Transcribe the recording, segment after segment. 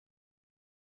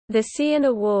The Seiun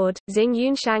Award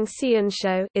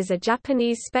is a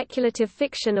Japanese speculative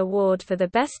fiction award for the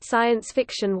best science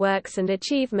fiction works and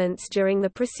achievements during the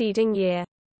preceding year.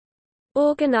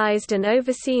 Organized and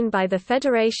overseen by the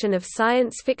Federation of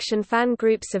Science Fiction Fan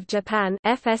Groups of Japan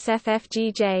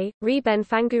 (FSFFGJ), Riben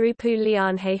Fangurupu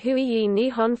Lianhei Huiyi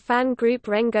Nihon Fan Group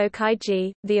Rengo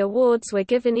Kaiji, the awards were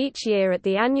given each year at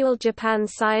the annual Japan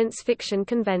Science Fiction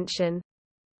Convention.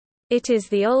 It is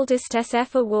the oldest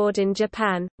SF award in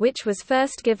Japan, which was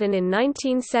first given in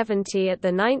 1970 at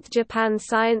the 9th Japan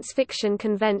Science Fiction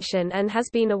Convention and has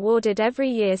been awarded every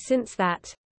year since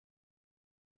that.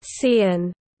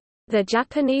 Seiun, the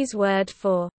Japanese word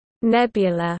for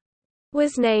nebula,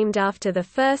 was named after the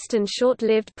first and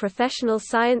short-lived professional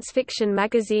science fiction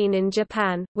magazine in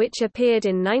Japan, which appeared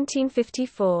in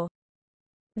 1954.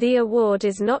 The award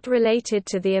is not related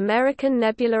to the American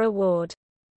Nebula Award.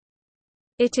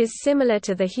 It is similar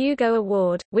to the Hugo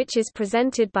Award, which is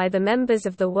presented by the members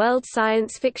of the World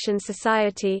Science Fiction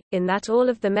Society, in that all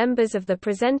of the members of the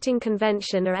presenting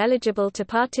convention are eligible to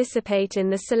participate in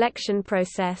the selection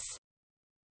process.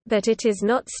 But it is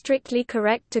not strictly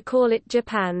correct to call it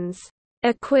Japan's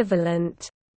equivalent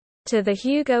to the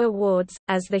Hugo Awards,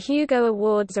 as the Hugo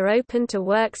Awards are open to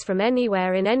works from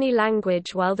anywhere in any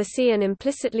language, while the Seiun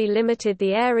implicitly limited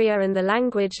the area and the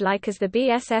language, like as the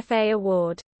BSFA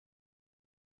Award.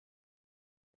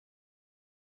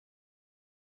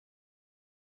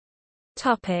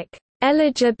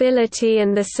 Eligibility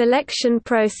and the selection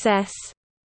process.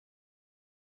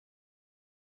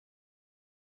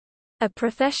 A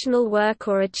professional work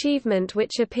or achievement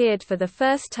which appeared for the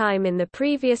first time in the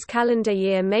previous calendar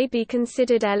year may be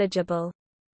considered eligible.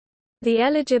 The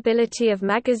eligibility of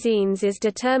magazines is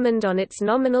determined on its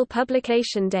nominal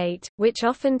publication date, which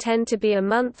often tend to be a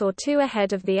month or two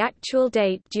ahead of the actual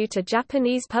date due to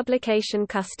Japanese publication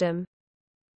custom.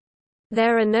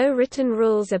 There are no written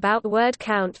rules about word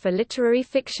count for literary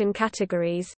fiction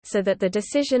categories, so that the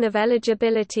decision of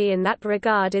eligibility in that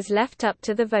regard is left up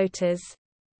to the voters.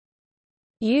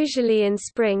 Usually in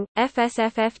spring,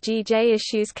 FSFFGJ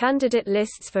issues candidate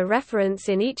lists for reference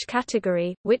in each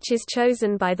category, which is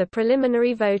chosen by the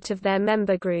preliminary vote of their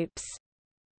member groups.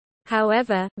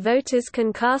 However, voters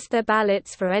can cast their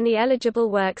ballots for any eligible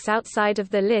works outside of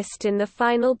the list in the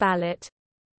final ballot.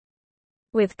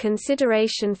 With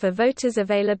consideration for voters'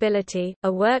 availability, a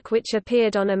work which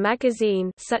appeared on a magazine,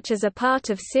 such as a part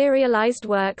of serialized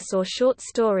works or short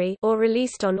story, or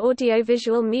released on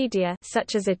audiovisual media,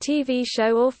 such as a TV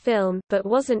show or film, but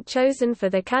wasn't chosen for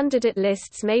the candidate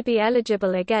lists, may be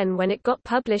eligible again when it got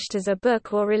published as a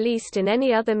book or released in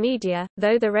any other media.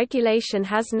 Though the regulation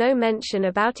has no mention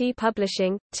about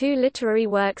e-publishing, 2 literary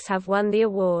works have won the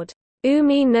award.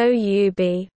 Umi no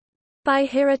Yubi by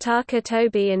Hirotaka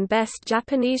Tobi in Best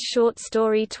Japanese Short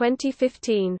Story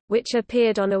 2015, which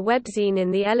appeared on a webzine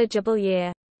in the eligible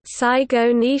year.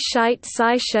 Saigo ni Shite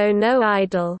Saisho no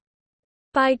Idol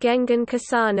by Gengan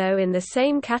Kasano in the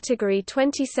same category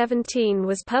 2017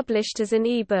 was published as an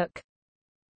e-book.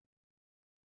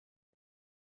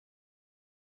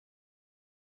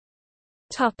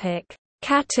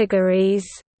 Categories.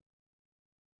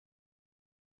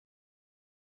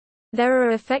 There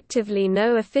are effectively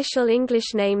no official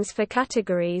English names for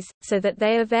categories, so that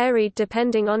they are varied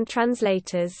depending on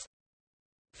translators.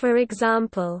 For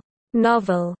example,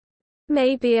 novel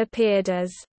may be appeared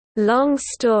as long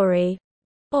story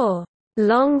or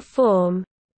long form.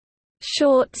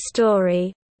 Short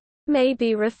story may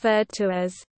be referred to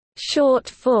as short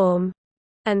form,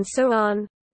 and so on.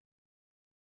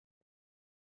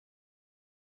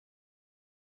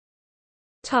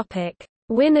 Topic: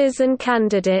 Winners and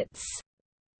candidates.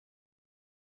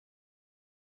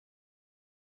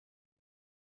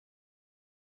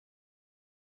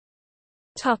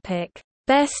 Topic: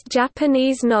 Best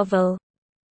Japanese novel.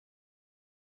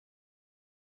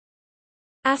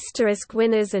 Asterisk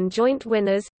winners and joint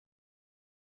winners.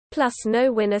 Plus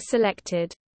no winner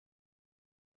selected.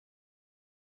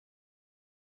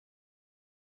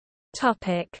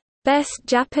 Topic: Best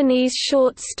Japanese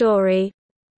short story.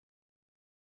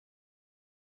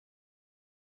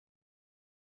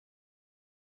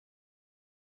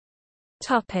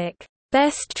 Topic: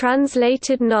 Best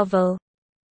translated novel.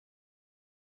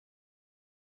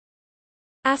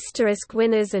 Asterisk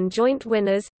winners and joint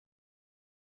winners.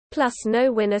 Plus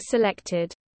no winner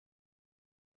selected.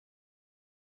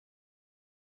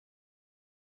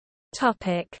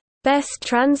 Topic: Best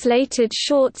translated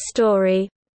short story.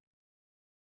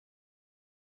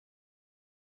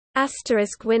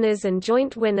 Asterisk winners and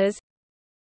joint winners.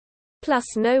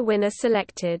 Plus no winner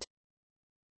selected.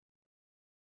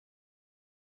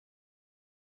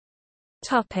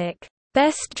 Topic: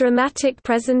 Best Dramatic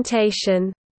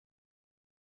Presentation.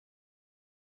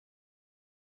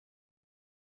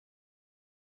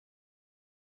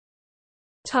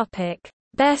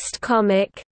 Best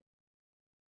Comic.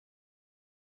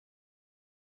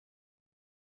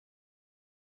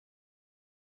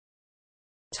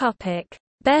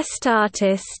 Best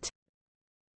Artist.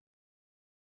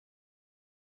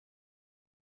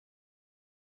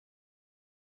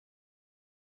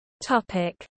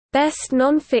 Best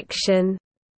Nonfiction.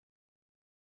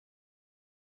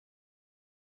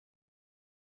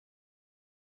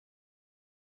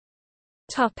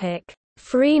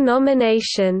 Free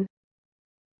nomination.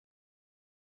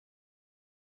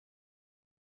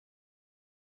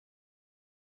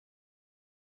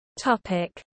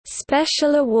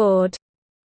 Special award.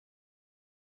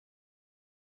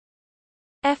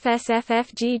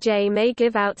 FSFFGJ may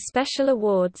give out special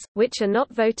awards, which are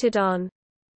not voted on.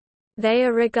 They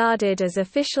are regarded as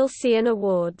official Seiun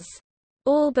Awards.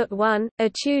 All but one, a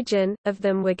Chujin, of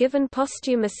them were given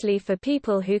posthumously for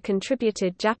people who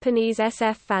contributed Japanese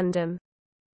SF fandom.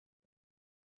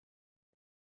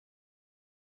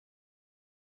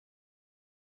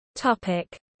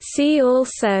 See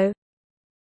also: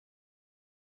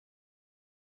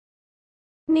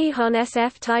 Nihon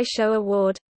SF Taisho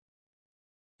Award,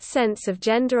 Sense of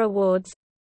Gender Awards.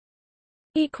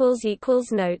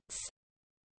 Notes